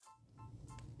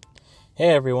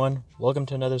Hey everyone, welcome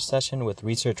to another session with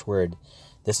Research Word.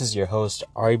 This is your host,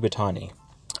 Ari Butani.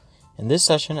 In this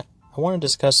session, I want to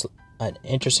discuss an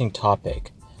interesting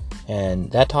topic, and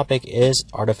that topic is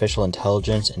artificial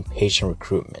intelligence and patient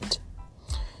recruitment.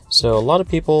 So a lot of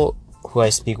people who I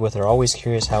speak with are always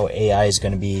curious how AI is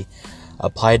going to be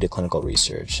applied to clinical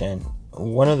research, and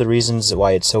one of the reasons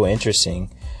why it's so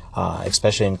interesting,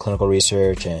 especially in clinical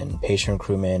research and patient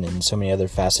recruitment and so many other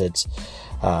facets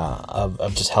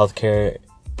of just healthcare,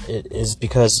 it is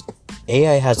because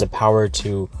AI has the power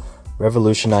to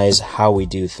revolutionize how we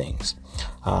do things.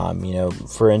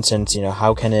 For instance,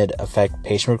 how can it affect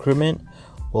patient recruitment?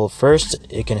 Well, first,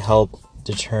 it can help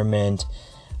determine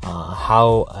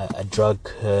how a drug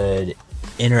could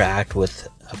interact with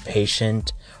a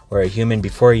patient or a human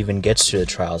before it even gets to the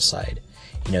trial side.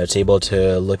 It's able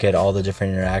to look at all the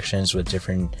different interactions with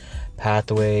different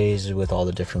pathways, with all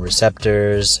the different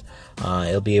receptors.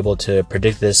 It'll be able to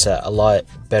predict this a lot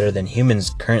better than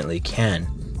humans currently can.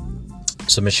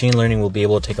 So machine learning will be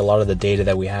able to take a lot of the data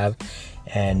that we have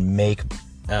and make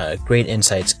great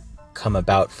insights come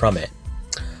about from it.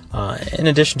 In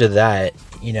addition to that,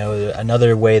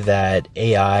 another way that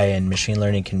AI and machine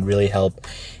learning can really help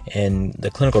in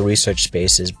the clinical research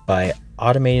space is by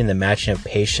automating the matching of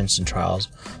patients and trials.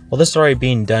 Well, this is already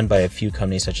being done by a few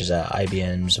companies such as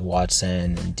IBM's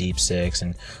Watson and DeepSix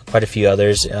and quite a few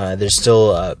others. There's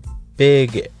still a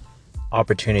big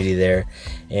opportunity there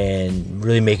in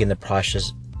really making the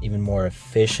process even more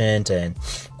efficient and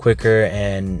quicker,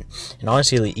 and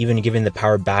honestly even giving the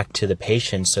power back to the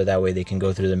patients so that way they can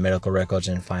go through the medical records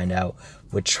and find out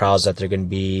which trials that they're going to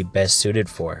be best suited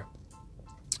for.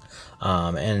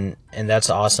 And that's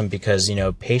awesome because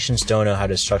patients don't know how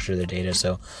to structure their data,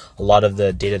 so a lot of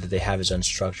the data that they have is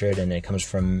unstructured and it comes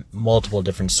from multiple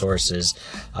different sources.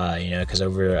 Because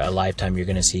over a lifetime you're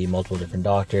going to see multiple different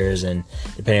doctors, and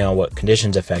depending on what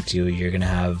conditions affect you, you're going to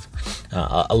have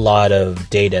a lot of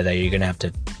data that you're going to have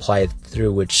to apply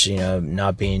through, which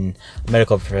not being a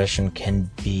medical profession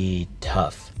can be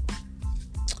tough.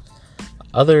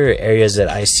 Other areas that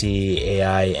I see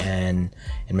AI and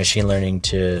machine learning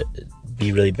to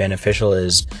be really beneficial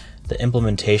is the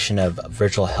implementation of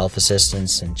virtual health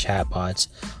assistants and chatbots.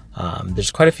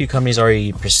 There's quite a few companies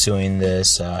already pursuing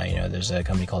this. There's a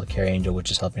company called CareAngel,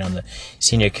 which is helping on the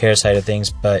senior care side of things,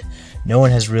 but no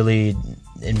one has really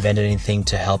invented anything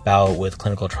to help out with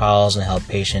clinical trials and help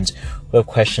patients who have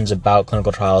questions about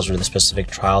clinical trials or the specific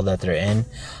trial that they're in.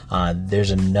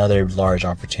 There's another large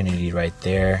opportunity right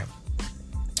there.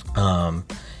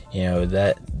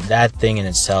 That thing in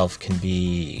itself can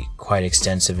be quite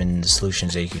extensive in the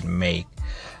solutions that you can make.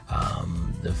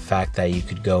 The fact that you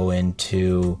could go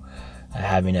into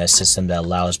having a system that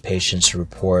allows patients to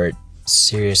report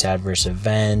serious adverse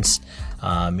events,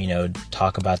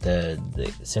 talk about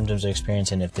the symptoms they're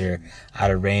experiencing, if they're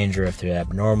out of range or if they're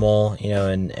abnormal,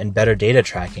 and better data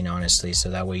tracking, honestly, so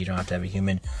that way you don't have to have a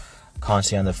human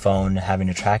constantly on the phone having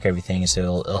to track everything, so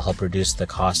it'll help reduce the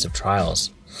cost of trials.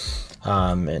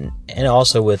 And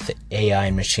also with AI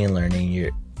and machine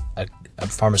learning, a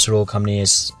pharmaceutical company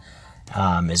is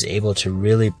able to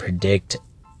really predict,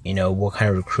 what kind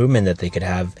of recruitment that they could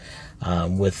have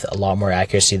with a lot more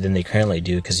accuracy than they currently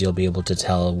do, because you'll be able to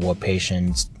tell what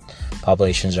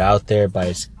populations are out there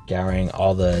by scouring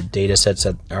all the data sets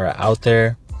that are out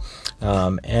there.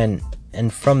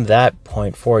 And from that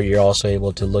point forward, you're also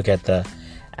able to look at the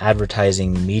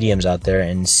advertising mediums out there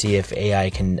and see if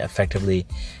AI can effectively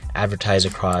advertise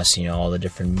across all the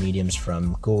different mediums,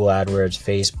 from Google AdWords,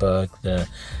 Facebook, the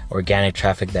organic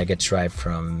traffic that gets derived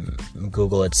from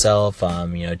Google itself,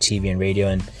 TV and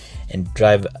radio, and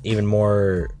drive even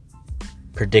more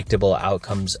predictable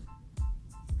outcomes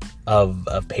of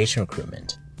patient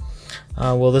recruitment.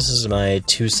 Well, this is my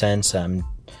 2 cents. I'm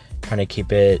trying to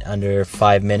keep it under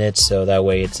 5 minutes so that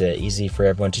way it's easy for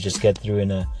everyone to just get through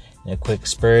in a quick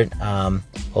spurt.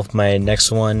 Hopefully my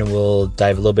next one will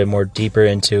dive a little bit more deeper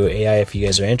into AI if you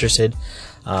guys are interested.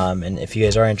 And if you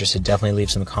guys are interested, definitely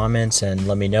leave some comments and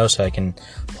let me know so I can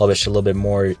publish a little bit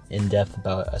more in depth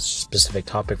about a specific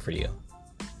topic for you.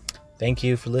 Thank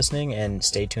you for listening, and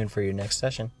stay tuned for your next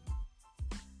session.